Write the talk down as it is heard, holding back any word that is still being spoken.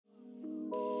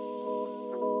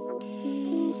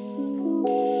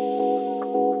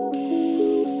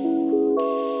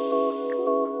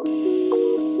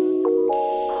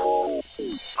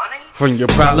from your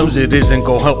problems, it isn't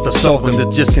gonna help to solve them.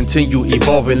 To just continue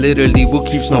evolving, literally will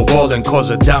keep snowballing, cause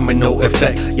a domino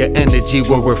effect. Your energy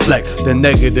will reflect the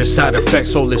negative side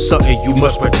effects. Soul is something you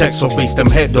must protect, so face them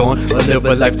head on, or live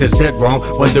a life that's dead wrong,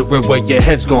 wondering where your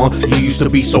head's gone. You used to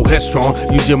be so headstrong,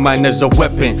 use your mind as a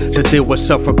weapon to deal with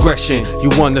self-aggression. You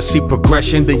wanna see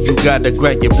progression, then you gotta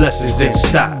grab your blessings and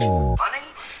stop.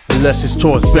 Unless it's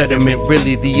towards betterment,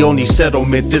 really the only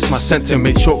settlement. This my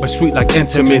sentiment, short but sweet like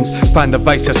Entenmann's. Find a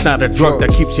vice that's not a drug that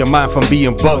keeps your mind from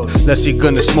being bugged. Unless you're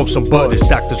gonna smoke some bud, it's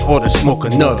doctor's order, smoke a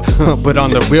nug. But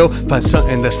on the real, find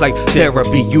something that's like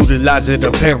therapy. Utilize it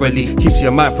apparently, keeps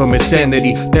your mind from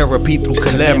insanity. Therapy through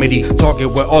calamity,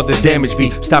 target where all the damage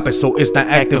be. Stop it so it's not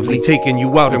actively taking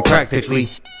you out impractically.